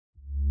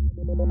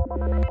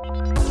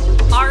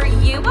Are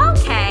you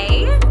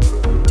okay?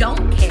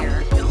 Don't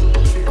care.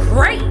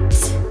 Great.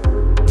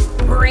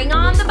 Bring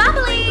on the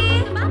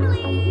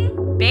bubbly.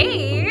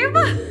 Babe.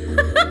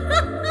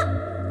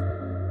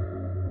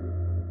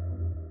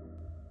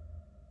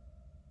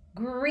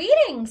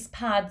 Greetings,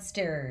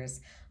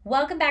 podsters.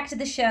 Welcome back to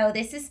the show.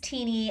 This is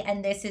Teeny,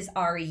 and this is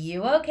Are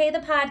You Okay, the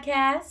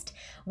podcast,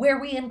 where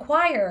we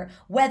inquire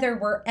whether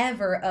we're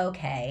ever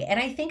okay. And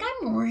I think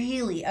I'm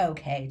really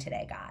okay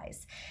today,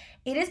 guys.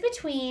 It is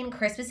between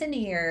Christmas and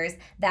New Year's,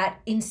 that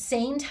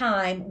insane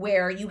time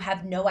where you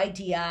have no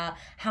idea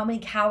how many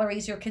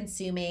calories you're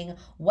consuming,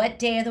 what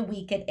day of the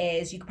week it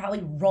is. You could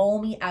probably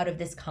roll me out of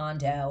this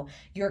condo.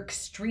 You're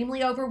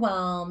extremely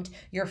overwhelmed.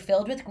 You're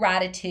filled with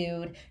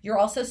gratitude. You're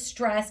also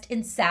stressed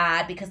and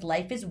sad because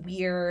life is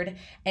weird.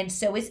 And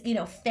so is,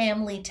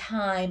 family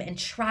time and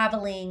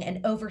traveling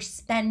and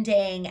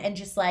overspending and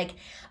just like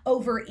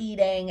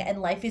overeating.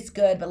 And life is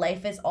good, but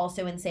life is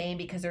also insane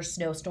because there's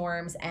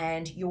snowstorms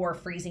and you're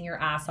freezing your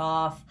ass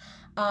off.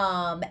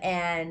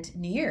 And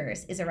New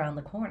Year's is around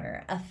the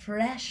corner, a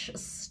fresh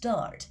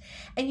start.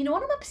 And you know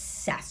what I'm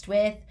obsessed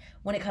with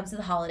when it comes to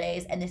the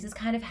holidays, and this is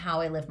kind of how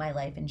I live my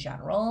life in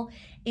general,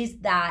 is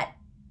that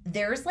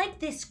there's like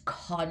this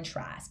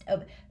contrast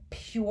of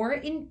pure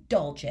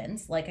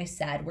indulgence, like I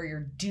said, where you're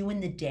doing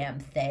the damn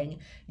thing,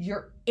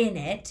 you're in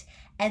it,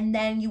 and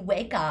then you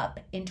wake up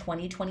in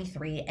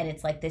 2023 and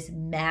it's like this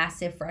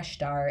massive fresh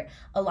start.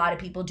 A lot of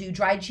people do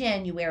dry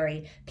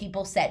January.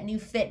 People set new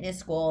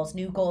fitness goals,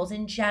 new goals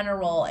in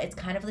general. It's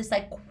kind of this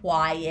like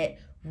quiet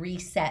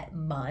reset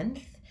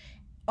month.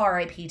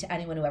 RIP to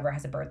anyone who ever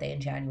has a birthday in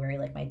January,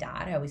 like my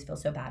dad. I always feel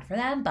so bad for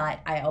them, but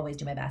I always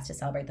do my best to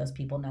celebrate those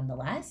people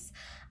nonetheless.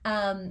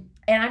 And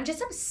I'm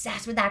just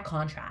obsessed with that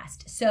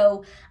contrast.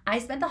 So I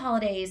spent the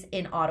holidays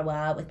in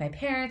Ottawa with my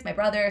parents, my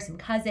brother, some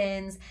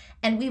cousins,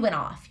 and we went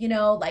off.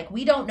 Like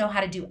we don't know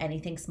how to do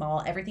anything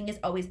small. Everything is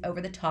always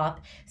over the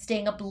top,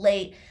 staying up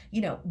late,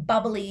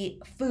 bubbly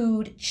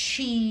food,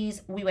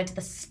 cheese. We went to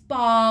the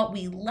spa,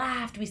 we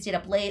laughed, we stayed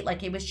up late.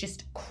 Like it was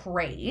just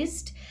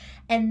crazed.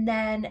 And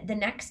then the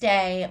next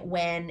day,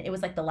 when it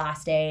was like the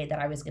last day that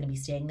I was going to be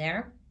staying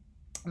there,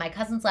 my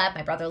cousins left,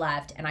 my brother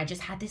left, and I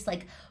just had this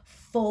like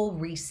full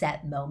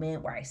reset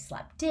moment where I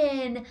slept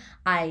in.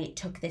 I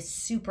took this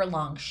super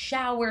long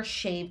shower,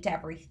 shaved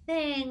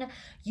everything,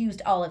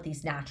 used all of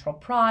these natural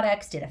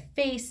products, did a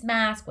face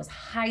mask, was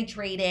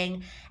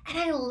hydrating. And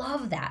I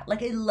love that.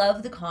 Like I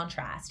love the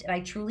contrast. And I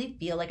truly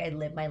feel like I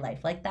live my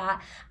life like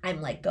that. I'm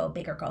like go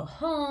big or go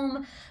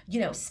home,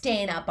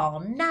 staying up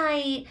all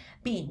night,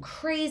 being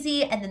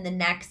crazy. And then the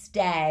next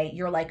day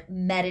you're like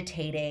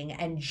meditating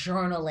and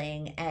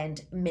journaling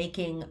and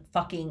making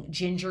fucking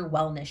ginger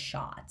wellness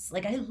shots.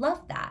 Like I love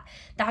that.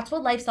 That's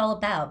what life's all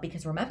about,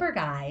 because remember,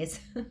 guys,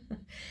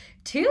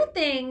 two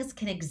things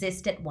can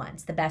exist at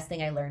once. The best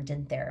thing I learned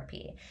in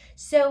therapy.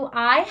 So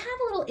I have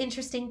a little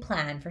interesting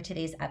plan for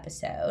today's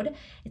episode.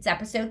 It's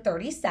episode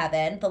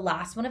 37, the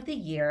last one of the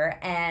year,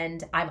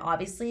 and I'm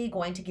obviously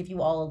going to give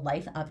you all a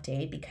life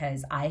update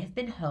because I have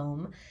been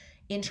home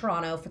in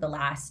Toronto for the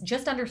last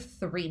just under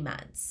 3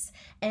 months.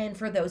 And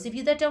for those of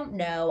you that don't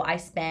know, I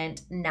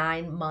spent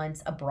 9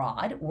 months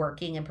abroad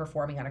working and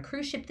performing on a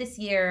cruise ship this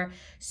year.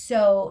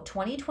 So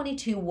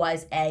 2022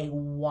 was a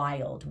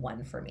wild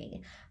one for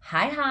me.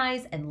 High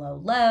highs and low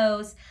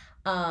lows.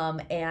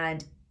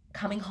 And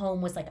coming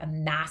home was like a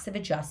massive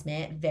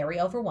adjustment, very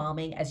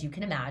overwhelming, as you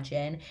can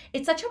imagine.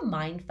 It's such a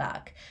mind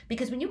fuck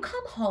because when you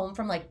come home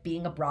from like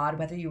being abroad,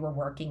 whether you were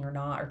working or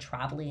not, or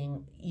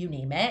traveling, you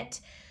name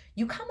it,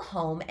 you come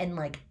home and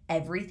like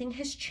everything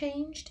has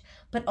changed,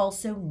 but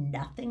also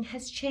nothing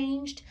has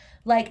changed.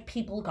 Like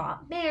people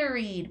got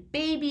married,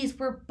 babies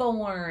were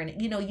born,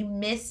 you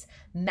miss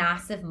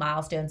massive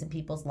milestones in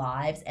people's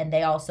lives and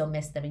they also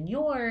miss them in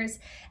yours.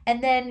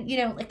 And then,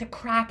 like the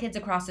crackheads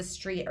across the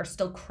street are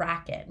still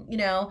cracking,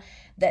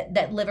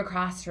 that live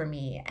across from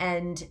me.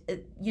 And,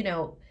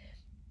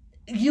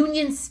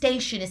 Union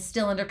Station is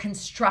still under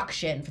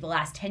construction for the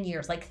last 10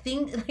 years. Like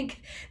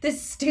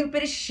this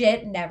stupidest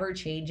shit never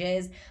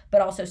changes,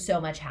 but also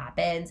so much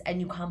happens. And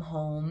you come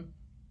home,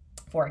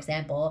 for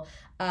example,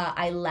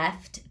 I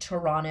left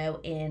Toronto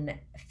in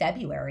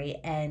February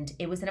and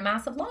it was in a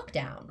massive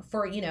lockdown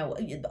for,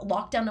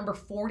 lockdown number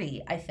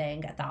 40, I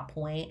think, at that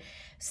point.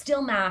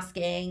 Still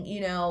masking,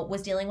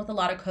 was dealing with a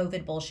lot of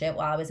COVID bullshit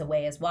while I was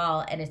away as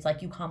well. And it's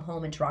like you come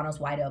home and Toronto's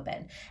wide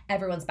open.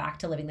 Everyone's back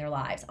to living their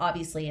lives,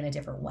 obviously in a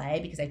different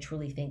way, because I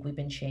truly think we've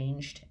been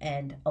changed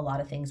and a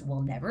lot of things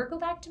will never go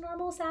back to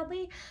normal,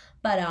 sadly.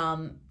 But,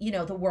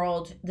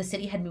 the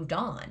city had moved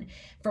on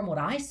from what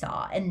I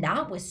saw. And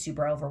that was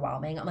super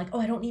overwhelming. I'm like, oh,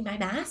 I don't need my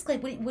mask.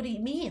 Like, what do you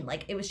mean?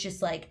 Like, it was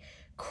just like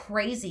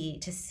crazy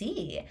to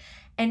see.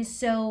 And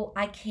so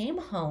I came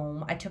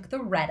home, I took the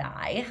red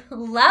eye,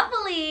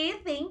 lovely,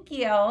 thank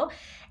you.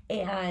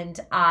 And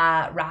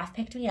Raf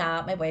picked me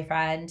up, my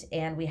boyfriend,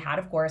 and we had,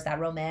 of course, that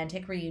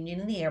romantic reunion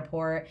in the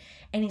airport.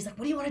 And he's like,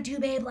 what do you want to do,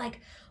 babe?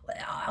 Like,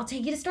 I'll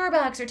take you to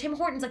Starbucks or Tim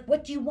Hortons. Like,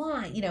 what do you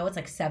want? It's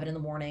like 7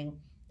 a.m.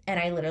 And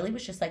I literally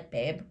was just like,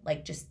 babe,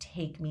 like, just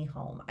take me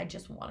home. I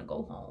just want to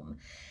go home.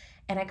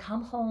 And I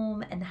come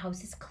home and the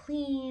house is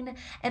clean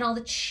and all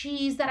the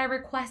cheese that I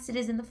requested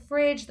is in the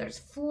fridge. There's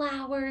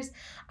flowers.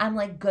 I'm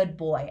like, good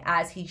boy,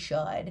 as he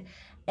should.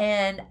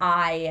 And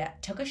I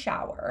took a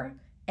shower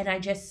and I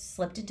just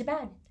slipped into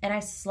bed and I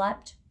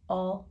slept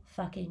all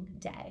fucking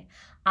day.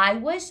 I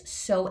was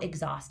so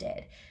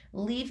exhausted.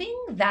 Leaving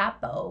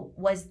that boat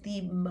was the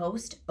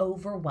most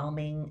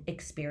overwhelming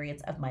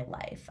experience of my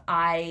life.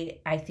 I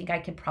think I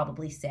could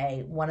probably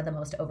say one of the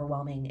most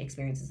overwhelming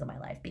experiences of my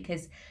life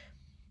because,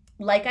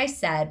 like I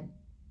said,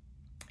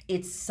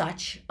 it's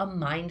such a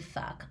mind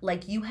fuck.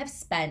 Like, you have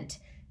spent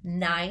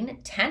 9,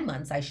 10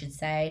 months, I should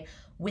say,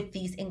 with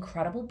these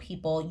incredible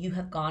people. You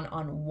have gone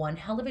on one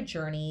hell of a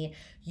journey.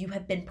 You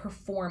have been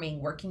performing,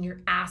 working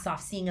your ass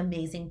off, seeing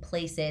amazing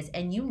places,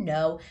 and you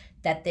know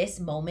that this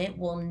moment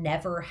will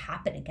never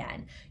happen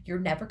again. You're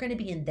never going to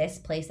be in this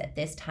place at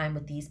this time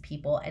with these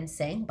people, and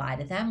saying bye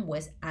to them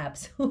was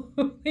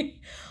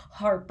absolutely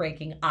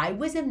heartbreaking. I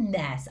was a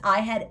mess.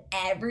 I had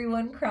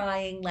everyone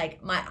crying,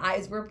 like my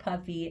eyes were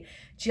puffy,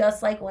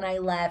 just like when I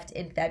left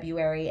in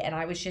February, and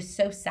I was just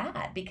so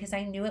sad because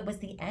I knew it was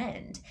the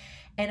end.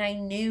 And I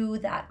knew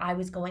that I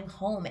was going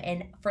home.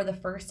 And for the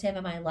first time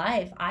in my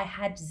life, I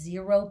had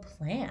zero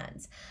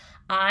plans.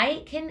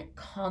 I can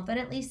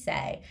confidently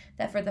say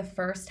that for the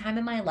first time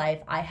in my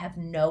life, I have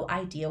no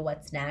idea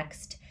what's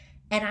next.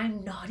 And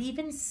I'm not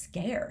even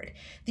scared.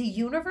 The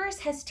universe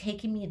has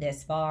taken me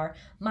this far.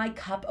 My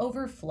cup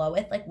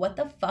overfloweth. Like, what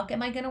the fuck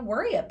am I going to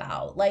worry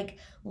about? Like,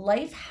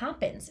 life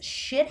happens.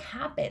 Shit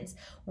happens.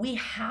 We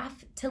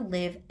have to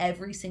live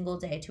every single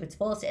day to its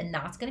fullest. And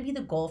that's going to be the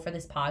goal for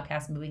this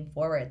podcast moving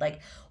forward. Like,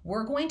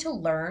 we're going to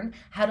learn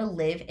how to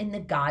live in the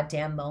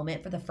goddamn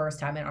moment for the first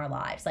time in our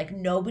lives. Like,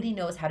 nobody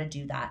knows how to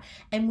do that.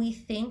 And we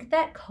think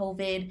that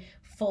COVID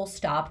full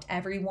stopped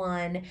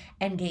everyone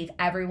and gave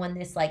everyone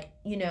this, like,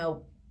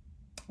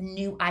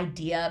 new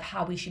idea of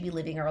how we should be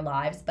living our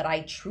lives. But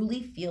I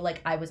truly feel like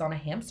I was on a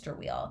hamster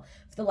wheel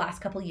for the last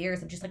couple of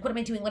years of just like, what am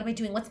I doing?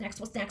 What's next?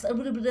 What's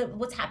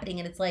happening?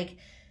 And it's like,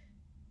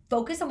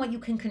 focus on what you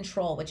can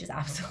control, which is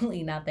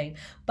absolutely nothing,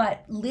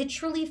 but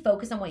literally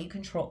focus on what you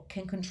can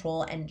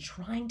control and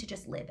trying to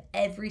just live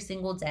every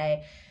single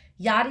day,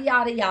 yada,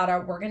 yada,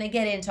 yada. We're going to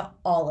get into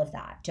all of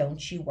that.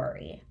 Don't you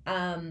worry.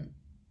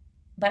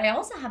 But I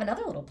also have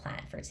another little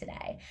plan for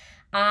today.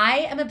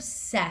 I am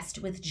obsessed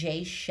with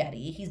Jay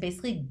Shetty. He's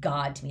basically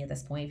God to me at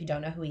this point. If you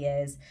don't know who he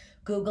is,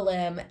 Google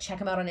him, check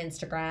him out on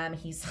Instagram.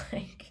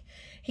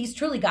 He's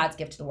truly God's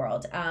gift to the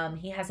world.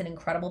 He has an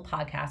incredible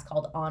podcast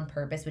called On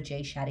Purpose with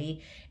Jay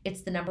Shetty.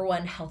 It's the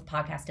 #1 health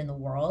podcast in the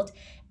world.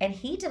 And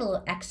he did a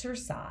little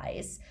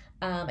exercise,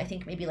 I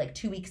think maybe like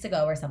 2 weeks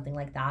ago or something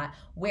like that,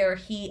 where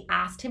he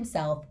asked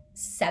himself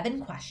 7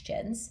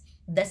 questions.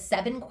 The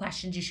 7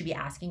 questions you should be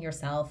asking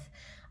yourself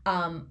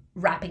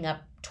wrapping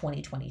up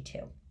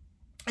 2022.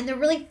 And they're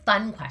really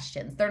fun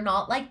questions. They're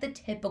not like the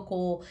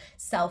typical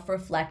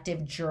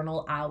self-reflective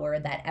journal hour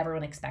that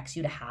everyone expects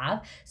you to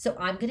have. So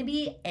I'm going to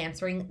be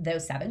answering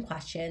those 7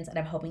 questions, and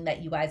I'm hoping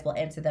that you guys will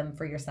answer them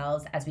for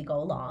yourselves as we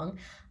go along.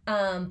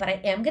 But I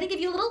am going to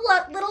give you a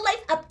little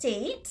life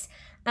update.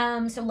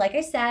 So like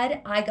I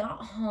said, I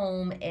got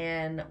home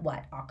in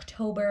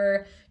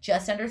October,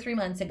 just under 3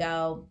 months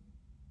ago,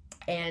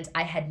 and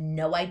I had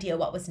no idea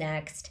what was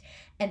next.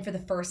 And for the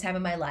first time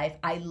in my life,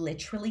 I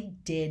literally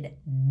did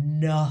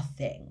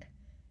nothing.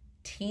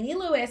 Teeny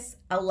Lewis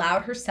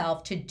allowed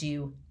herself to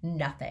do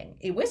nothing.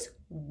 It was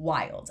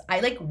wild.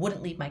 I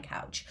wouldn't leave my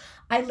couch.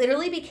 I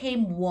literally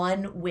became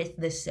one with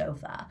the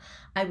sofa.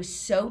 I was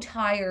so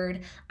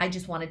tired. I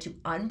just wanted to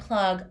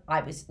unplug.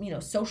 I was,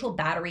 social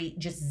battery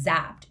just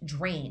zapped,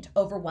 drained,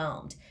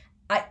 overwhelmed.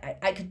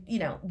 I could,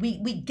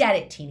 we get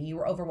it, Teeny, you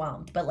were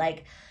overwhelmed, but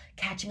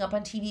catching up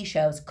on TV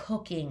shows,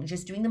 cooking,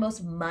 just doing the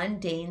most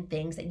mundane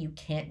things that you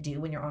can't do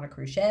when you're on a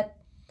cruise ship.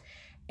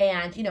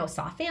 And,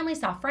 saw family,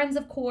 saw friends,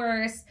 of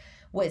course,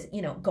 was,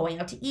 going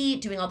out to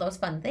eat, doing all those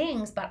fun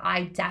things. But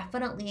I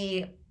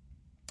definitely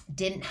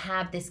didn't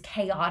have this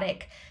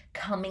chaotic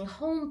coming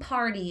home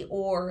party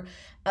or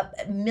a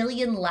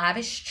million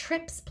lavish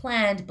trips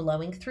planned,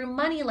 blowing through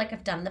money like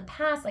I've done in the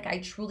past. I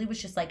truly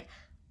was just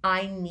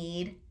I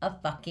need a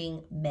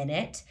fucking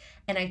minute.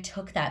 And I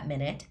took that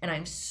minute, and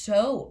I'm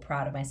so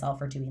proud of myself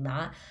for doing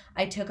that.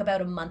 I took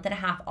about a month and a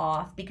half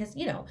off because,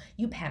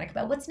 you panic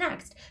about what's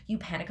next. You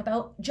panic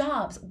about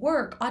jobs,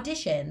 work,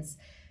 auditions.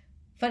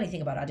 Funny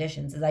thing about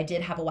auditions is I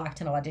did have a whack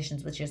ton of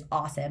auditions, which is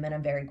awesome, and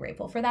I'm very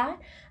grateful for that.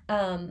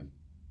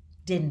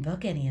 Didn't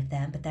book any of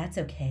them, but that's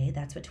okay.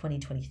 That's what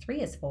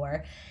 2023 is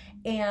for.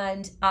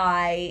 And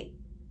I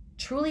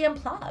truly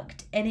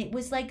unplugged. And it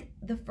was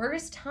the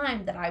first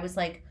time that I was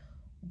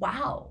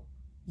wow,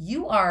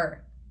 you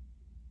are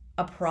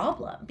a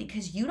problem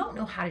because you don't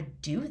know how to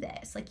do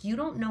this. You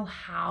don't know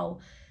how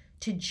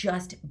to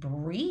just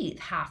breathe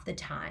half the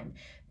time,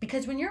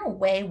 because when you're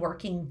away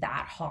working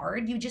that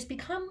hard, you just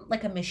become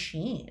like a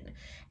machine.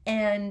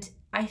 And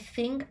I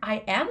think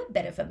I am a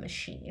bit of a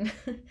machine,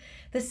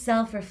 the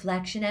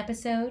self-reflection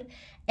episode.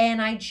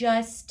 And I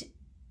just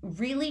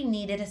really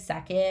needed a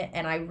second,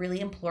 and I really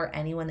implore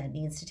anyone that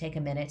needs to take a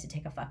minute to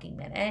take a fucking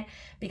minute,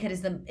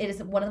 because it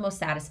is one of the most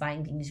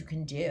satisfying things you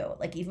can do.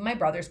 Like, even my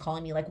brother's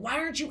calling me like, why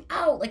aren't you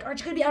out? Like, aren't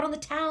you gonna be out on the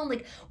town?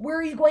 Like, where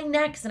are you going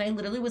next? And I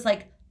literally was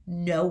like,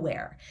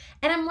 nowhere.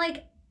 And I'm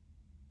like,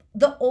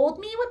 the old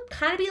me would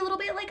kind of be a little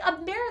bit like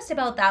embarrassed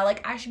about that.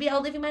 Like, I should be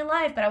out living my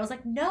life. But I was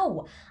like,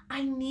 no,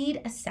 I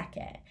need a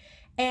second.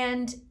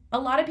 And a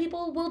lot of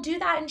people will do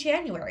that in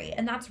January,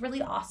 and that's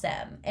really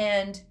awesome.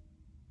 And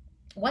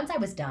once I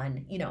was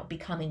done,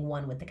 becoming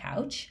one with the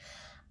couch,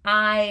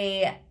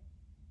 I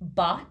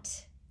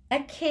bought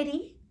a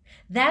kitty.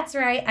 That's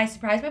right. I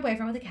surprised my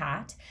boyfriend with a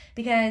cat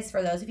because,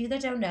 for those of you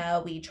that don't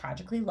know, we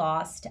tragically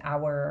lost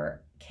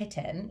our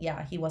kitten.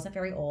 Yeah, he wasn't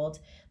very old.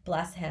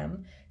 Bless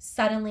him.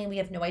 Suddenly, we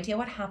have no idea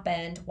what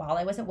happened while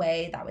I was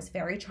away. That was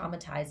very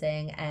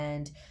traumatizing.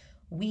 And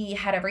we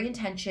had every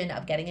intention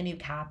of getting a new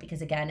cat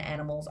because, again,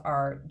 animals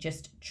are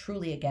just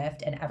truly a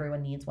gift and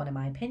everyone needs one, in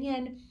my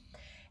opinion.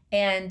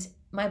 And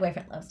my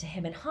boyfriend loves to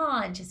him and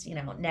haw and just,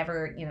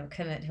 never,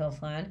 commit to a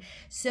plan.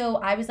 So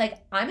I was like,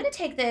 I'm going to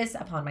take this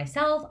upon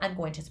myself. I'm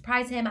going to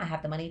surprise him. I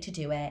have the money to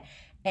do it.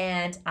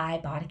 And I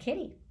bought a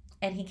kitty.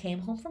 And he came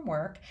home from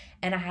work,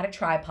 and I had a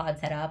tripod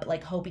set up,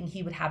 like hoping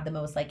he would have the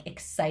most like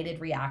excited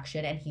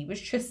reaction. And he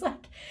was just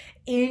like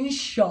in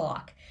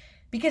shock.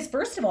 Because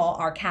first of all,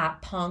 our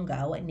cat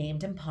Pongo,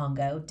 named him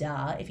Pongo,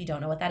 duh. If you don't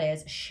know what that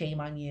is,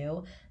 shame on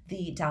you.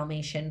 The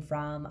Dalmatian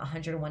from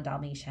 101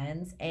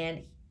 Dalmatians.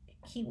 And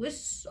he was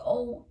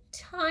so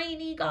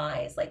tiny,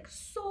 guys, like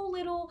so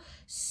little,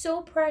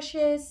 so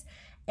precious.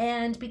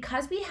 And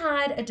because we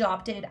had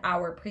adopted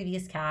our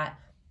previous cat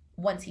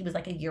once he was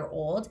like a year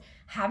old,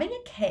 having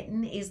a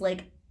kitten is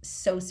like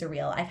so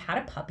surreal. I've had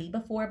a puppy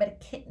before, but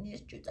a kitten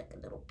is just like a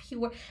little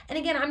pure. And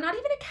again, I'm not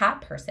even a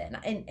cat person.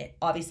 And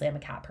obviously I'm a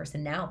cat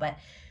person now, but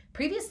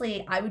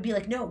previously I would be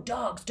like, no,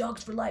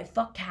 dogs for life,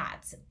 fuck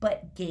cats.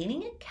 But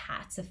gaining a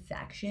cat's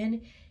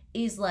affection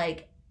is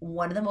like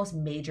one of the most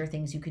major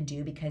things you can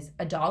do, because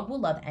a dog will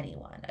love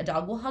anyone. A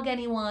dog will hug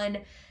anyone.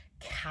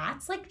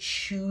 Cats like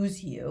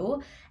choose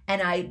you,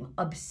 and I'm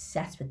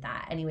obsessed with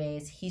that.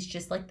 Anyways, he's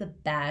just like the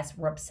best.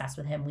 We're obsessed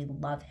with him. We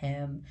love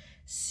him.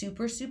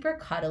 Super, super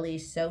cuddly,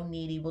 so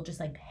needy. Will just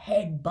like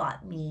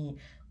headbutt me,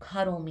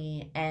 cuddle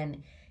me,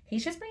 and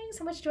he's just bringing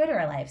so much joy to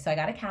our life. So I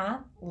got a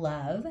cat,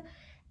 love.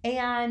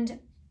 And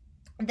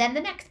then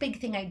the next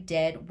big thing I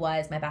did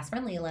was my best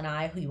friend Leila and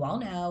I, who you all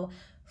know,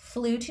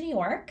 flew to New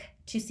York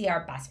to see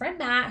our best friend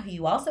Matt, who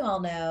you also all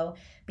know,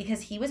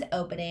 because he was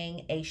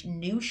opening a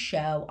new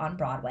show on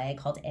Broadway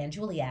called &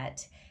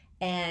 Juliet.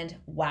 And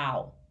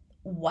wow,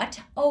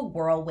 what a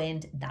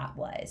whirlwind that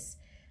was.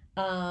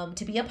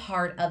 To be a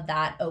part of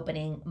that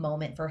opening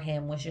moment for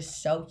him was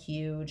just so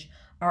huge.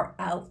 Our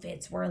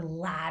outfits were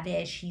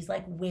lavish. He's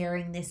like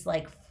wearing this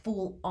like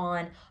full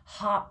on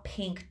hot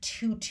pink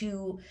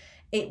tutu.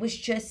 It was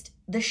just,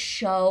 the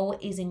show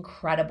is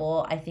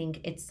incredible. I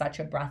think it's such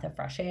a breath of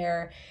fresh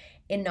air.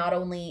 And not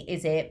only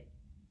is it,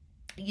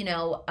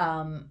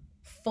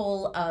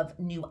 full of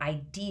new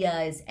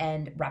ideas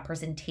and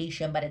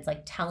representation, but it's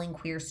like telling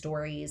queer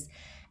stories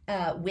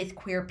with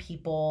queer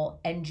people,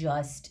 and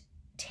just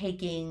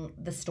taking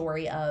the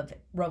story of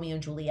Romeo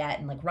and Juliet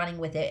and like running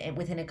with it and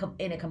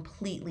in a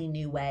completely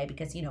new way,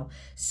 because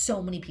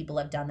so many people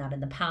have done that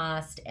in the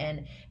past,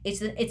 and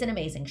it's an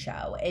amazing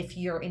show. If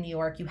you're in New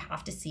York, you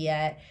have to see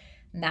it.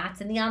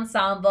 Matt's in the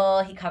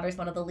ensemble. He covers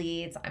one of the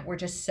leads. We're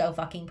just so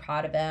fucking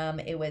proud of him.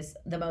 It was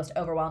the most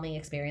overwhelming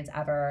experience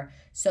ever.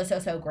 So, so,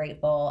 so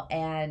grateful.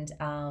 And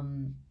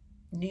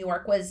New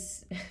York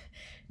was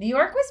New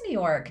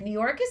York. New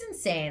York is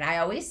insane. I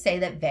always say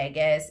that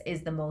Vegas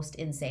is the most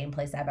insane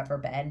place I've ever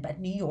been, but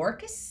New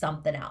York is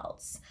something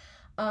else.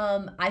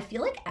 I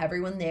feel like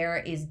everyone there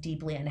is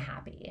deeply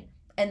unhappy.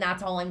 And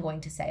that's all I'm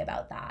going to say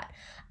about that.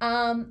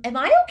 Am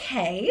I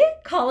okay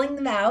calling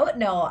them out?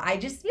 No, I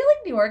just feel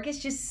like New York is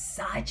just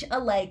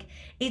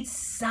it's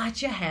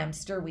such a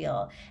hamster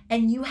wheel.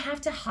 And you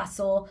have to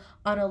hustle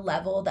on a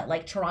level that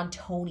like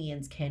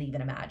Torontonians can't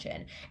even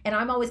imagine. And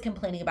I'm always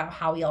complaining about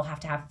how we all have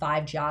to have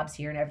 5 jobs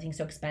here and everything's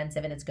so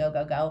expensive and it's go,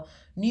 go, go.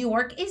 New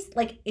York is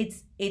like,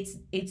 it's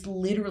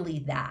literally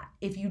that.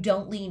 If you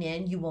don't lean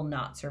in, you will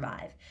not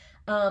survive.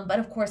 But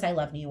of course I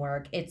love New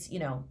York. It's,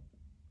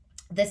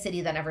 the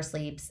city that never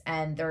sleeps,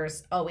 and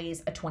there's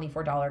always a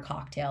 $24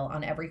 cocktail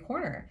on every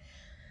corner.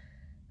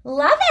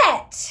 Love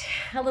it.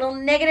 A little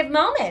negative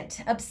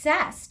moment.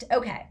 Obsessed.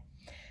 Okay.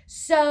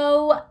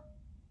 So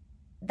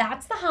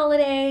that's the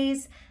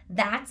holidays.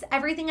 That's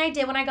everything I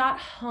did when I got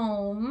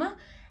home.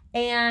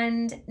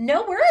 And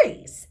no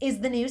worries is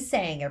the new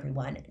saying,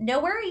 everyone.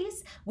 No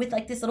worries, with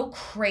like this little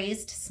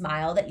crazed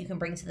smile that you can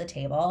bring to the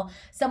table.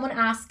 Someone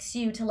asks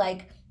you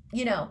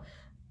to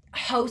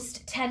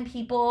host 10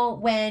 people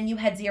when you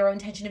had zero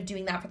intention of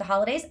doing that for the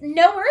holidays.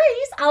 No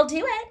worries, I'll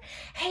do it.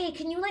 Hey,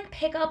 can you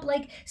pick up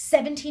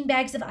 17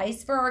 bags of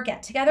ice for our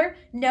get together?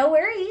 No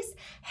worries.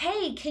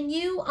 Hey, can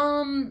you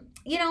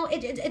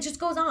it just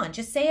goes on.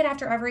 Just say it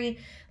after every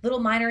little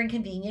minor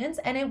inconvenience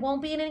and it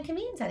won't be an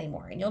inconvenience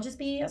anymore, and you'll just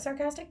be a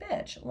sarcastic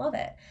bitch. Love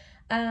it.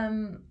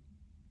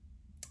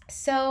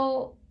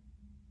 So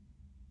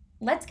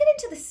let's get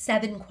into the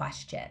 7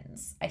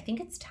 questions. I think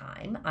it's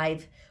time.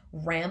 I've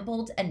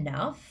rambled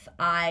enough.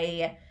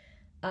 I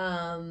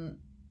am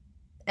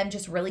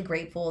just really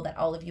grateful that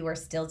all of you are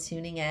still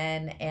tuning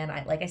in. And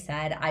like I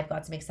said, I've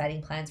got some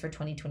exciting plans for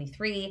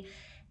 2023.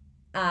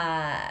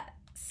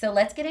 So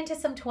let's get into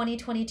some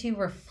 2022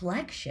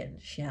 reflection,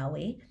 shall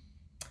we?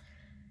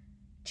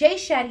 Jay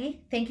Shetty,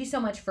 thank you so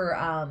much for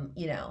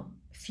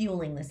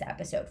fueling this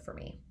episode for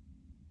me.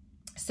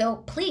 So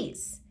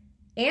please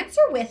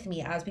answer with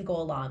me as we go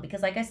along,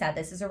 because like I said,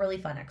 this is a really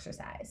fun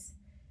exercise.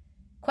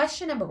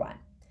 Question number 1.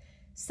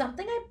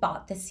 Something I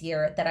bought this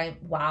year that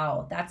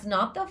that's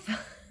not the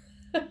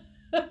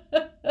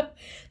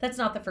that's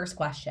not the first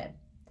question.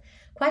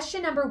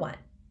 Question number 1.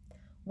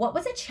 What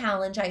was a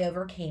challenge I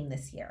overcame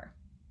this year?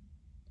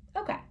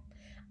 Okay.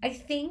 I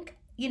think,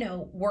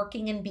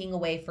 working and being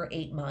away for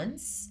 8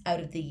 months out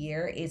of the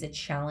year is a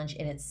challenge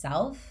in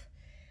itself.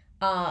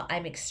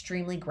 I'm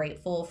extremely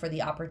grateful for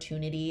the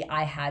opportunity.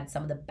 I had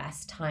some of the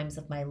best times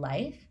of my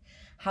life.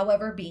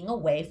 However, being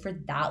away for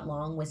that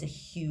long was a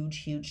huge,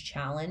 huge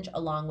challenge,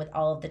 along with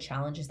all of the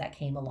challenges that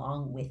came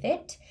along with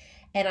it.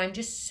 And I'm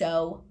just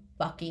so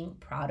fucking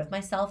proud of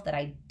myself that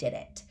I did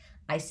it.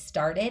 I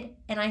started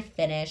and I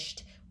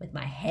finished with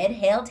my head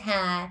held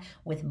high,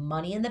 with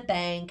money in the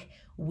bank,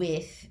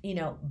 with,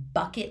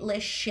 bucket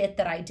list shit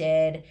that I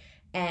did,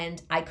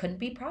 and I couldn't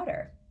be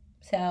prouder.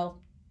 So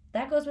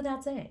that goes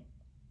without saying.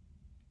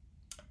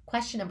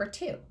 Question number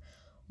 2.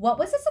 What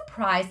was a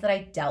surprise that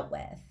I dealt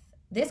with?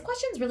 This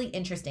question is really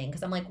interesting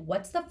because I'm like,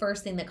 what's the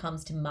first thing that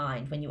comes to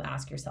mind when you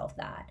ask yourself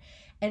that?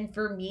 And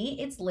for me,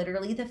 it's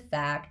literally the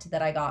fact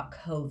that I got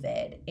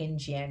COVID in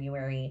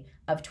January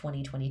of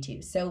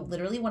 2022. So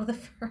literally one of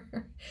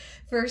the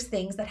first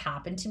things that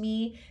happened to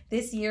me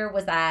this year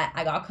was that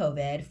I got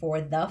COVID for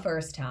the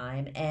first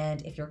time.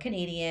 And if you're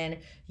Canadian,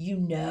 you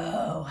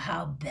know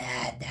how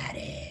bad that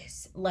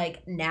is.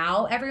 Like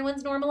now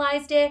everyone's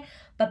normalized it,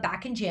 but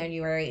back in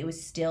January, it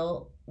was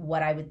still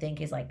what I would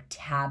think is like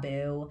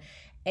taboo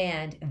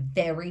and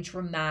very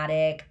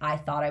dramatic. I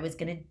thought I was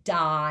gonna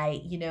die,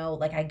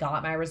 I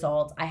got my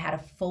results. I had a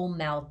full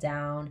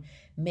meltdown.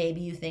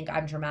 Maybe you think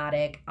I'm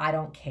dramatic. I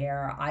don't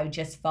care. I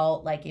just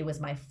felt like it was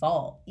my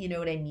fault. You know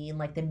what I mean?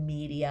 Like the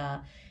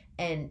media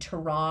and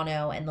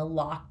Toronto and the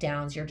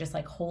lockdowns, you're just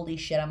like, holy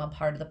shit, I'm a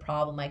part of the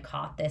problem. I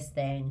caught this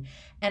thing.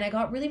 And I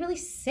got really, really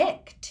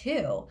sick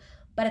too.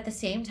 But at the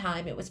same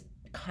time, it was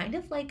kind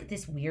of like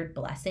this weird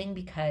blessing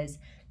because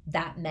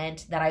that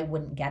meant that I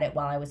wouldn't get it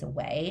while I was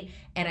away.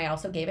 And I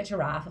also gave it to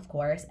Raph, of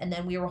course. And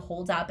then we were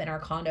holed up in our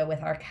condo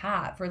with our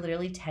cat for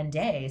literally 10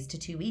 days to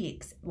 2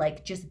 weeks,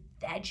 like just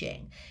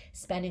vegging,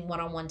 spending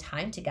one-on-one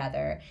time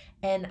together.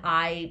 And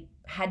I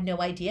had no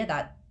idea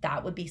that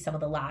that would be some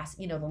of the last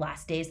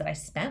days that I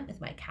spent with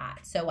my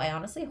cat. So I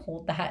honestly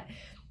hold that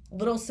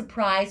little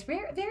surprise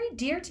very, very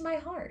dear to my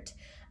heart.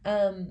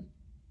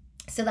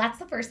 So that's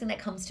the first thing that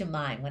comes to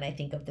mind when I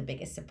think of the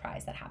biggest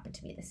surprise that happened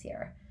to me this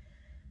year.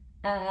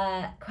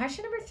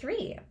 Question number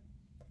 3.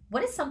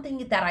 What is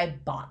something that I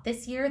bought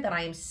this year that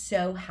I am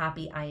so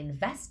happy I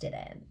invested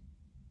in?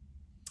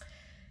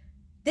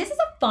 This is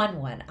a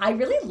fun one. I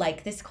really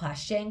like this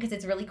question because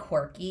it's really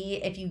quirky.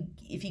 If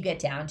you get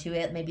down to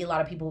it, maybe a lot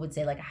of people would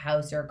say like a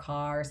house or a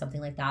car or something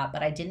like that,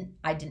 but I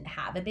didn't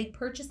have a big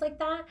purchase like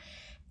that.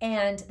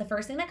 And the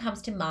first thing that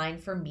comes to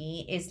mind for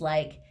me is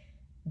like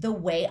the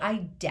way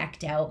I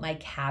decked out my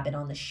cabin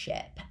on the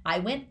ship. I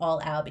went all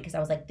out because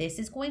I was like, this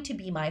is going to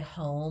be my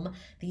home,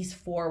 these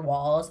 4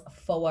 walls,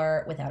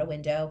 without a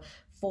window,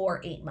 for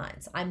 8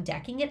 months. I'm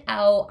decking it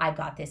out. I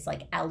got this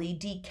like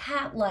LED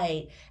cat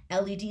light,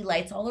 LED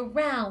lights all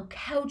around,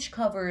 couch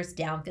covers,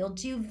 downfield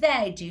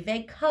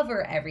duvet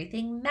cover,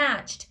 everything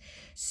matched.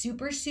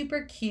 Super,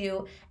 super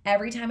cute.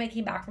 Every time I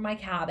came back from my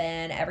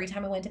cabin, every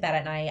time I went to bed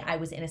at night, I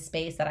was in a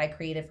space that I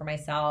created for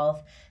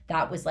myself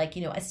that was like,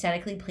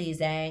 aesthetically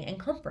pleasing and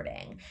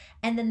comforting.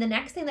 And then the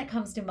next thing that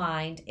comes to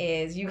mind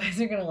is, you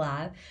guys are going to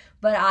laugh,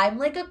 but I'm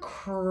like a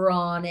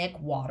chronic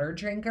water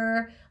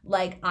drinker.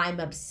 Like I'm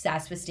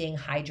obsessed with staying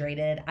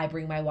hydrated. I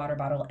bring my water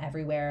bottle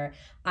everywhere.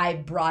 I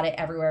brought it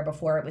everywhere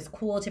before it was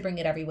cool to bring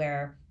it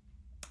everywhere.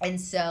 And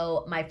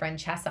so my friend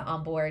Chessa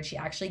on board, she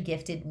actually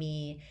gifted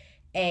me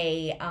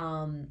a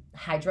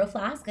hydro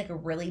flask, like a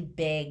really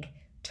big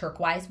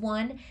turquoise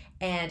one.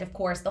 And of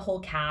course the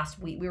whole cast,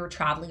 we were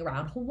traveling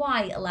around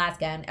Hawaii,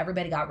 Alaska, and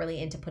everybody got really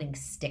into putting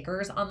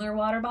stickers on their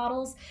water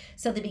bottles,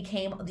 so they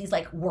became these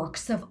like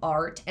works of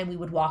art, and we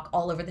would walk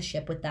all over the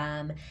ship with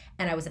them.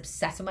 And I was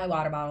obsessed with my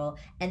water bottle.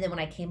 And then when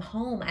I came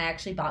home, I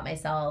actually bought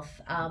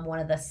myself one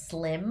of the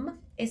Slim,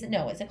 is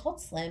it called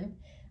Slim?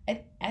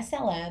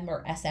 SLM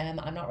or SM,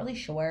 I'm not really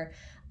sure.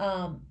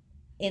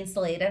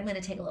 Insulated. I'm going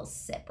to take a little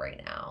sip right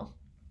now.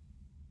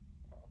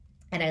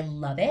 And I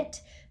love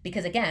it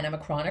because, again, I'm a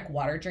chronic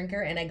water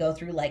drinker and I go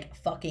through like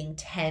fucking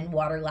 10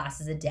 water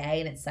glasses a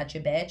day and it's such a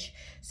bitch.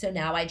 So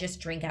now I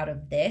just drink out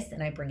of this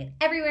and I bring it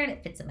everywhere and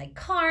it fits in my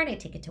car and I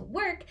take it to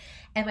work.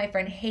 And my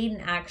friend Hayden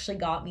actually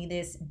got me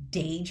this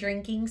day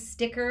drinking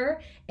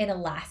sticker in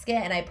Alaska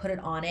and I put it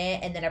on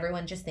it. And then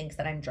everyone just thinks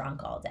that I'm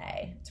drunk all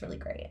day. It's really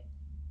great.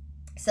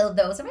 So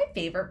those are my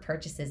favorite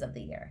purchases of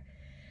the year.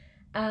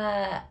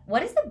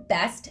 What is the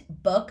best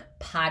book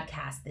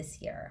podcast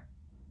this year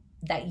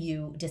that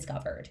you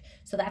discovered?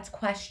 So that's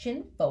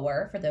question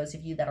 4 for those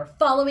of you that are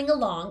following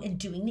along and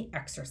doing the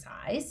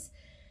exercise.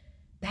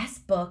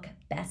 Best book,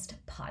 best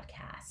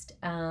podcast.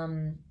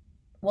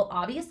 Well,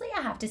 obviously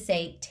I have to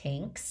say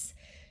Tinks.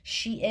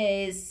 She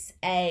is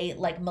a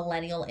like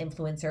millennial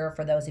influencer.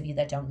 For those of you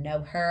that don't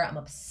know her, I'm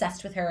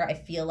obsessed with her. I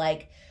feel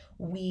like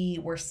we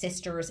were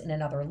sisters in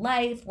another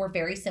life. We're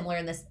very similar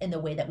in the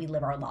way that we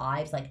live our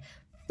lives. Like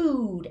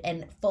food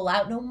and full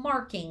out no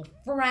marking,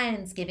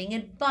 friends, giving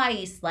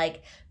advice,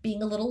 like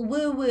being a little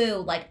woo woo.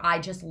 Like I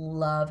just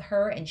love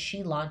her and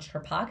she launched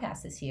her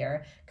podcast this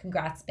year.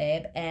 Congrats,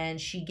 babe.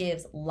 And she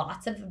gives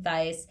lots of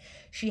advice.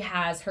 She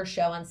has her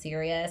show on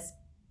Sirius.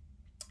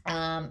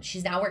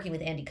 She's now working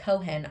with Andy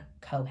Cohen.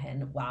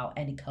 Wow,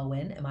 Andy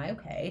Cohen. Am I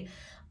okay?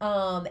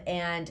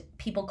 And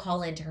people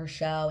call into her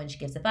show and she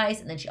gives advice.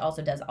 And then she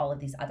also does all of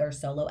these other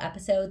solo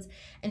episodes.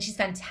 And she's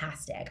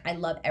fantastic. I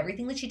love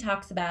everything that she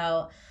talks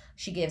about.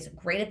 She gives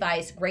great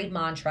advice, great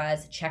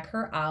mantras. Check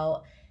her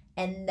out.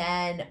 And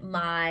then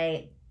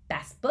my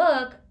best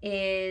book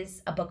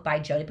is a book by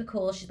Jodi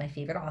Picoult. She's my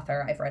favorite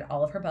author. I've read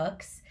all of her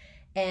books.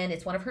 And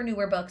it's one of her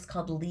newer books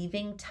called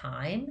Leaving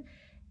Time.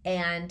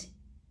 And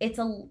it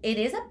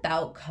is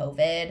about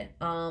COVID,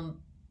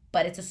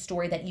 but it's a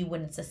story that you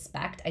wouldn't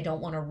suspect. I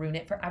don't want to ruin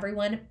it for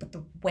everyone, but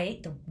the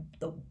way,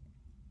 the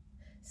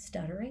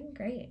stuttering,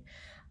 great.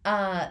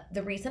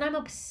 The reason I'm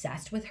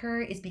obsessed with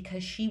her is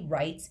because she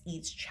writes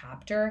each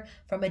chapter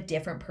from a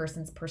different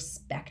person's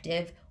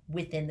perspective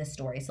within the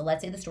story. So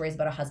let's say the story is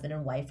about a husband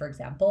and wife, for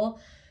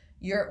example.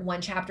 Your one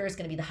chapter is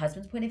going to be the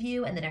husband's point of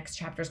view, and the next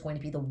chapter is going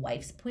to be the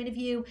wife's point of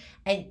view.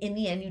 And in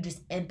the end, you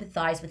just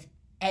empathize with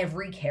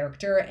every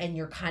character and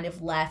you're kind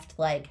of left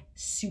like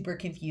super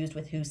confused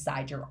with whose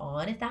side you're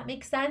on, if that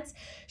makes sense.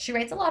 She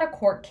writes a lot of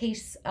court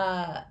case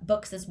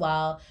books as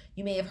well.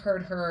 You may have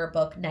heard her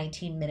book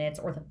 19 Minutes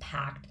or The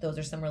Pact. Those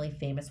are some really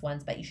famous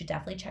ones, but you should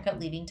definitely check out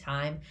Leaving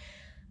Time.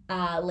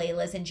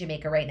 Layla's in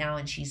Jamaica right now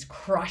and she's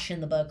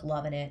crushing the book,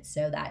 loving it.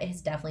 So that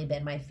has definitely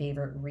been my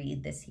favorite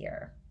read this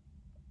year.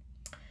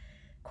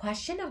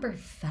 Question number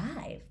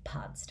 5,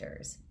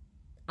 Podsters.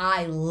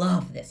 I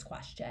love this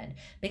question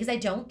because I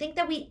don't think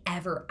that we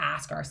ever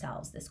ask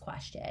ourselves this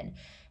question.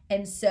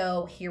 And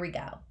so here we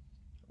go.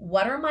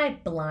 What are my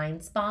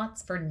blind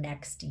spots for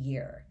next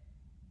year?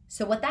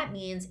 So what that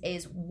means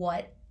is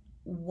what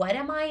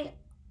am I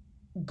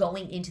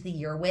going into the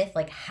year with,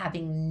 like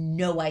having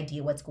no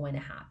idea what's going to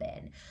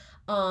happen?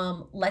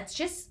 Let's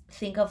just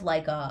think of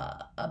like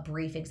a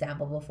brief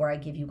example before I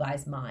give you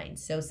guys mine.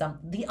 So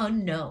the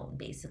unknown,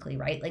 basically,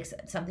 right? Like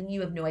something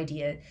you have no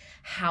idea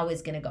how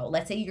is going to go.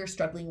 Let's say you're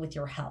struggling with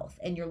your health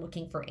and you're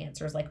looking for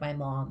answers, like my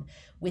mom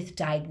with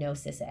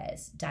diagnoses.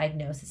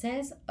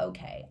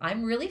 Okay,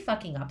 I'm really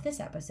fucking up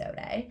this episode,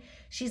 eh?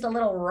 She's a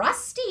little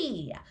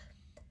rusty.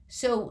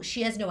 So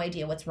she has no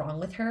idea what's wrong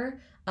with her.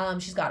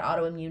 She's got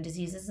autoimmune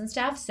diseases and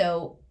stuff.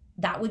 So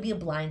that would be a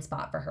blind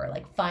spot for her,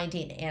 like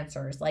finding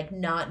answers, like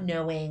not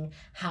knowing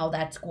how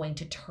that's going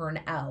to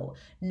turn out,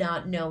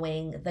 not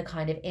knowing the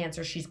kind of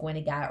answer she's going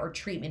to get or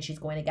treatment she's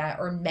going to get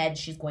or meds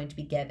she's going to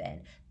be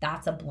given.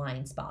 That's a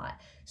blind spot.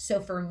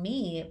 So for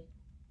me,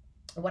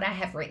 what I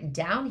have written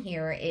down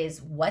here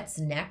is what's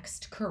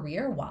next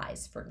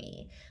career-wise for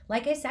me.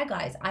 Like I said,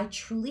 guys, I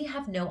truly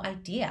have no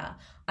idea.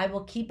 I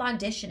will keep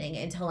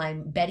auditioning until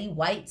I'm Betty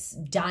White's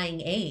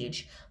dying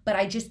age, but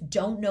I just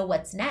don't know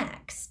what's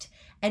next.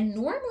 And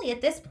normally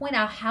at this point,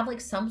 I'll have like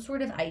some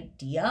sort of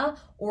idea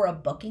or a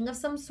booking of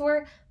some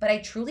sort, but I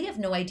truly have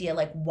no idea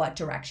like what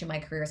direction my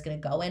career is going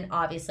to go in.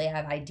 Obviously, I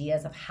have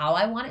ideas of how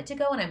I want it to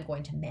go and I'm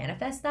going to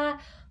manifest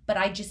that, but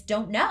I just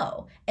don't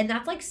know. And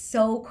that's like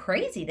so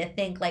crazy to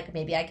think like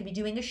maybe I could be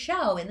doing a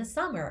show in the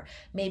summer.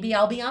 Maybe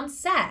I'll be on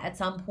set at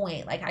some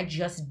point. Like I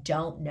just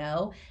don't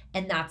know.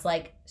 And that's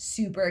like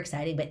super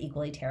exciting, but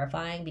equally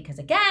terrifying because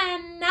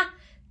again,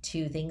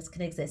 2 things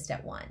can exist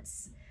at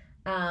once.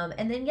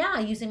 And then, yeah,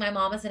 using my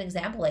mom as an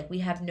example, like we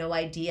have no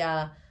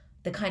idea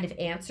the kind of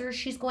answers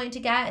she's going to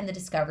get and the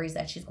discoveries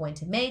that she's going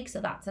to make.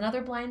 So that's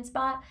another blind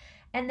spot.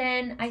 And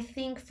then I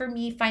think for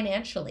me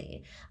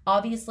financially,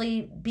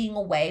 obviously being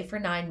away for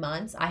 9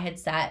 months, I had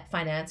set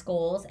finance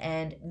goals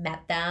and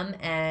met them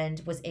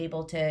and was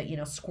able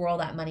to, squirrel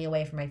that money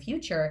away for my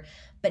future.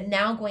 But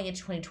now going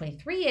into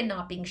 2023 and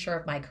not being sure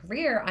of my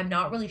career, I'm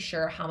not really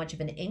sure how much of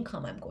an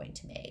income I'm going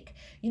to make.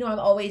 I'm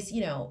always,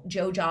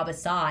 Joe job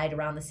aside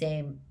around the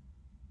same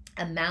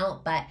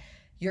amount, but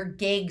your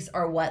gigs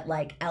are what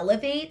like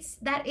elevates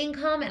that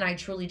income, and I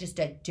truly just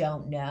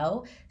don't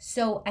know.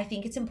 So I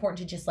think it's important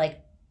to just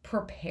like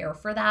prepare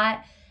for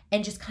that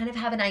and just kind of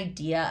have an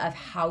idea of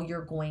how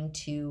you're going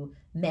to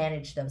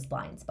manage those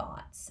blind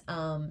spots.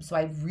 So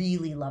I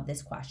really love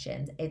this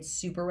question. It's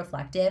super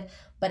reflective,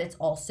 but it's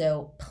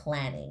also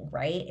planning,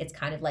 right? It's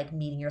kind of like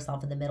meeting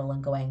yourself in the middle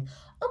and going,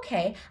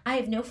 okay, I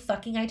have no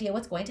fucking idea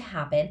what's going to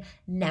happen.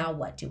 Now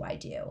what do I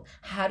do?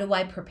 How do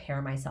I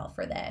prepare myself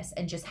for this?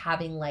 And just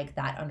having like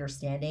that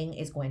understanding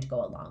is going to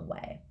go a long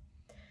way.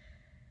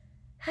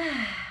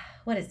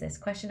 What is this?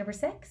 Question number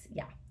 6?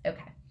 Yeah.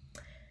 Okay.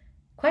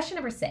 Question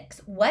number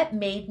 6. What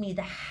made me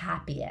the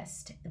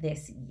happiest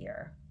this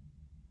year?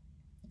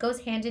 It goes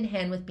hand in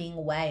hand with being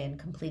away and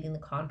completing the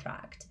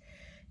contract.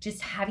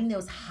 Just having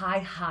those high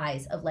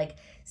highs of like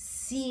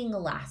seeing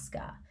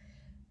Alaska,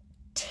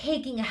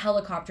 taking a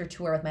helicopter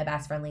tour with my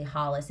best friend Lee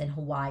Hollis in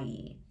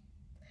Hawaii,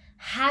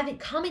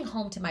 coming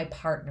home to my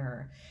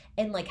partner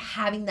and like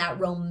having that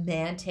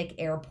romantic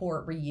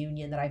airport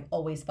reunion that I've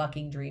always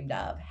fucking dreamed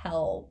of.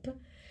 Help.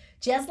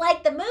 Just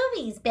like the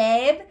movies,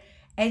 babe.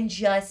 And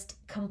just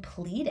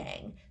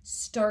completing,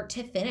 start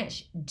to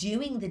finish,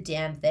 doing the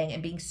damn thing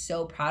and being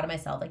so proud of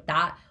myself. Like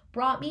that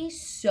brought me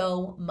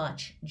so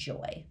much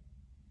joy.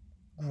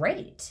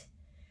 Great.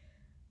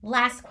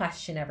 Last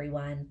question,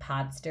 everyone.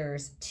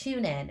 Podsters,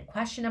 tune in.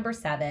 Question number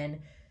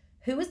 7.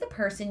 Who is the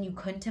person you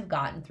couldn't have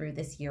gotten through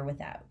this year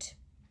without?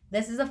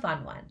 This is a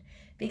fun one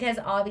because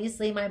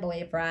obviously my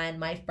boyfriend,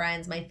 my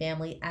friends, my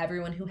family,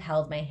 everyone who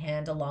held my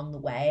hand along the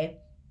way,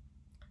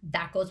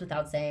 that goes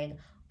without saying.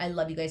 I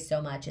love you guys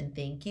so much and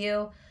thank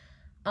you.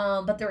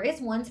 But there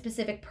is one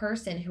specific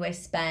person who I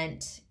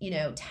spent,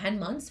 10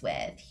 months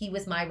with. He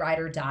was my ride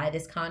or die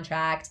this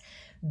contract.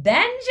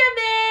 Benjamin,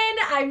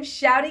 I'm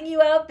shouting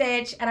you out,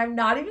 bitch. And I'm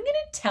not even going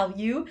to tell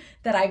you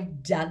that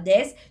I've done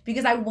this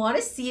because I want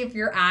to see if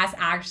your ass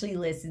actually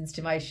listens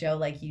to my show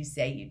like you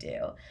say you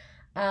do.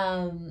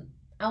 I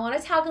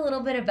want to talk a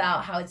little bit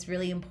about how it's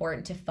really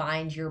important to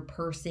find your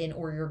person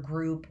or your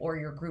group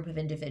of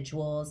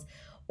individuals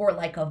or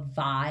like a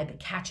vibe,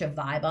 catch a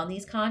vibe on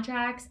these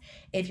contracts.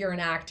 If you're an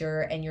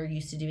actor and you're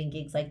used to doing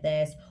gigs like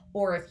this,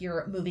 or if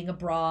you're moving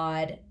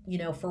abroad,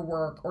 for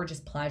work or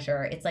just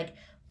pleasure, it's like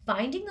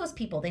finding those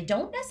people. They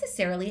don't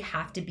necessarily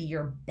have to be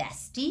your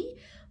bestie,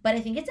 but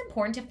I think it's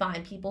important to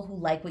find people who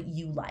like what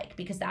you like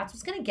because that's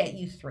what's going to get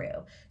you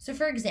through. So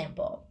for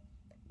example,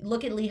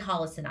 look at Lee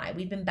Hollis and I.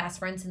 We've been best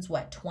friends since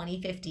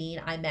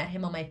 2015. I met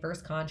him on my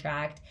first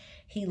contract.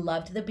 He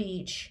loved the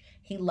beach.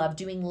 He loved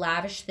doing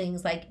lavish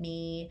things like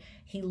me.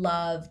 He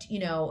loved,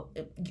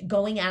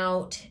 going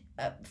out,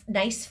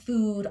 nice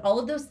food, all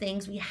of those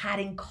things we had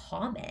in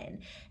common.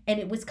 And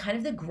it was kind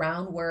of the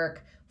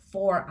groundwork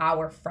for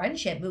our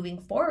friendship moving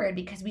forward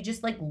because we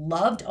just like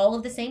loved all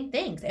of the same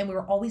things. And we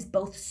were always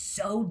both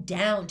so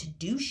down to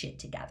do shit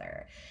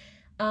together.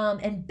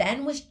 And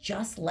Ben was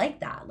just like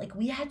that. Like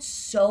we had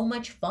so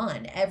much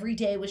fun. Every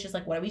day was just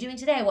like, what are we doing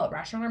today? What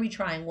restaurant are we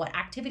trying? What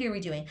activity are we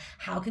doing?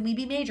 How can we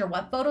be major?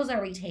 What photos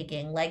are we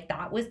taking? Like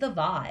that was the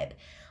vibe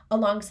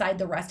alongside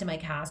the rest of my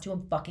cast who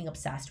I'm fucking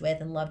obsessed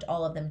with and loved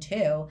all of them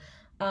too.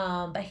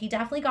 But he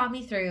definitely got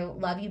me through.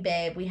 Love you,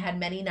 babe. We had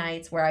many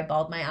nights where I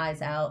bawled my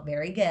eyes out.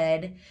 Very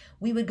good.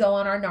 We would go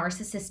on our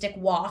narcissistic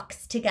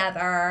walks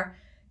together,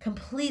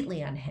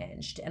 completely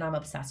unhinged, and I'm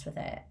obsessed with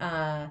it.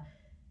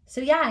 So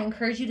yeah, I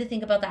encourage you to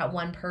think about that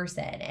one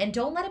person and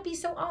don't let it be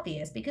so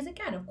obvious because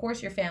again, of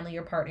course, your family,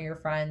 your partner, your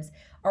friends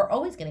are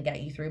always going to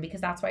get you through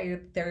because that's why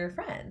they're your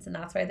friends and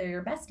that's why they're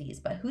your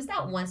besties. But who's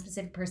that one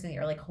specific person that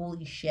you're like,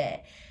 holy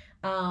shit.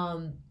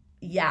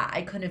 Yeah,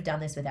 I couldn't have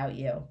done this without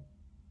you.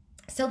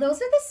 So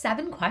those are the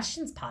 7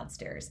 questions,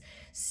 Podsters.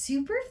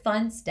 Super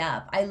fun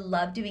stuff. I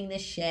love doing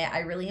this shit. I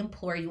really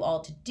implore you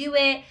all to do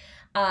it.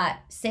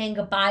 Saying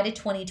goodbye to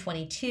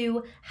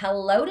 2022,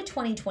 hello to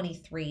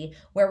 2023,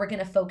 where we're going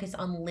to focus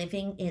on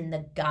living in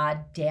the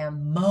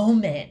goddamn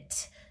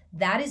moment.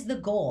 That is the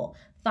goal.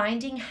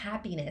 Finding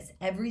happiness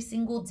every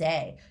single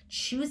day,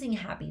 choosing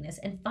happiness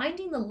and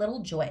finding the little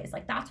joys.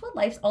 Like that's what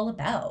life's all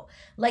about.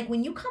 Like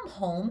when you come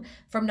home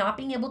from not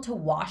being able to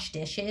wash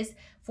dishes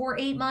for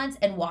 8 months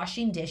and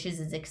washing dishes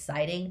is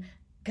exciting,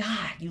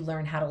 God, you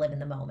learn how to live in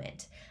the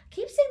moment. I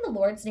keep saying the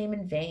Lord's name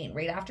in vain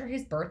right after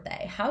his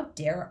birthday. How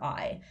dare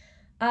I?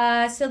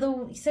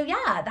 So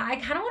yeah, I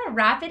kind of want to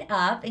wrap it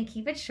up and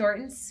keep it short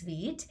and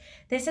sweet.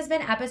 This has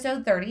been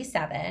episode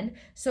 37.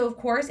 So of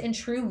course, in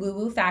true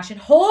woo-woo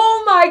fashion,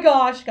 oh my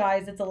gosh,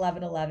 guys, it's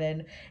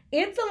 11/11.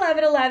 It's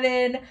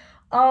 11/11.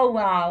 Oh,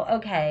 wow.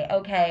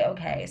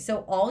 Okay. So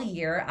all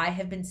year I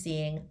have been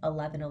seeing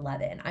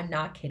 11/11. I'm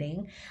not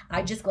kidding.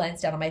 I just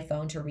glanced down on my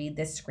phone to read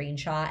this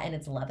screenshot and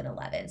it's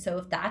 11/11. So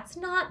if that's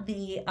not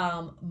the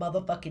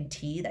motherfucking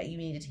tea that you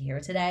needed to hear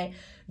today,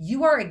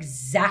 you are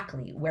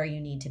exactly where you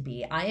need to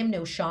be. I am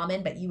no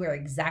shaman, but you are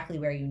exactly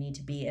where you need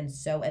to be, and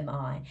so am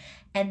I.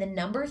 And the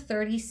number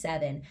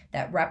 37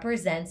 that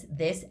represents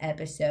this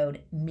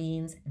episode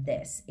means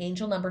this.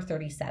 Angel number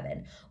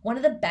 37. One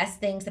of the best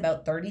things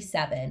about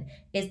 37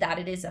 is that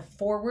it is a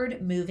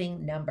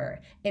forward-moving number.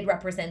 It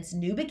represents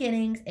new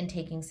beginnings and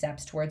taking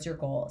steps towards your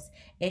goals.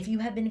 If you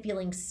have been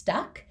feeling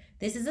stuck,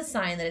 This is a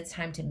sign that it's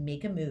time to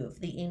make a move.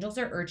 The angels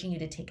are urging you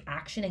to take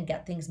action and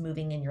get things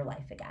moving in your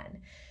life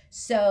again.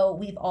 So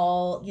we've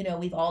all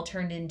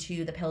turned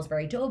into the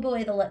Pillsbury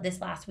Doughboy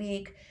this last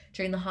week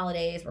during the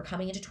holidays. We're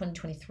coming into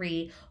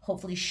 2023,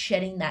 hopefully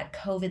shedding that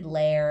COVID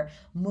layer,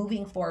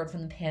 moving forward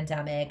from the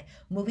pandemic,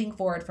 moving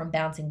forward from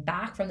bouncing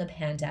back from the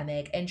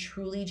pandemic, and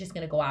truly just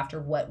going to go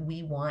after what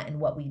we want and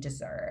what we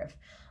deserve.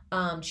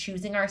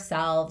 Choosing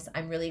ourselves.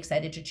 I'm really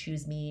excited to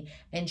choose me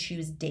and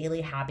choose daily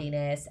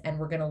happiness, and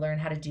we're going to learn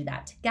how to do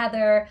that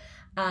together.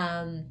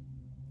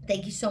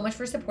 Thank you so much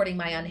for supporting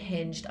my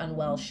Unhinged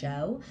Unwell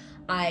show.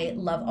 I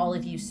love all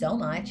of you so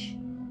much.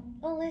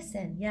 Oh,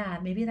 listen. Yeah,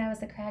 maybe that was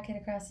the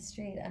crackhead across the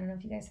street. I don't know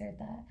if you guys heard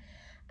that.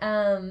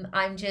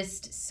 I'm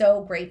just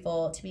so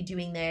grateful to be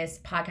doing this.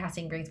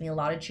 Podcasting brings me a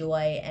lot of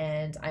joy,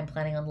 and I'm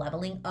planning on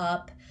leveling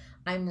up.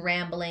 I'm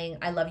rambling.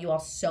 I love you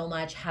all so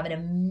much. Have an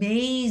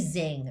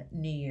amazing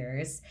New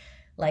Year's.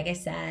 Like I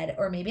said,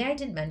 or maybe I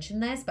didn't mention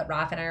this, but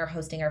Raph and I are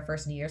hosting our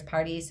first New Year's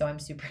party, so I'm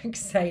super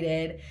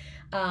excited.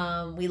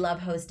 We love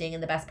hosting,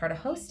 and the best part of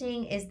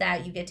hosting is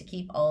that you get to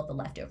keep all of the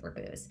leftover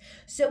booze.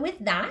 So with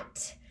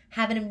that,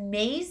 have an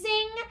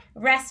amazing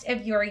rest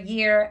of your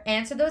year.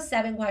 Answer those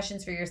 7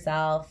 questions for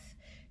yourself.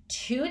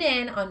 Tune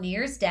in on New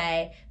Year's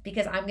Day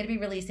because I'm going to be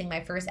releasing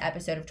my first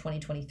episode of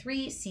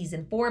 2023,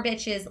 season 4,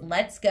 bitches.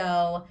 Let's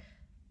go.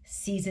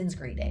 Season's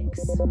greetings.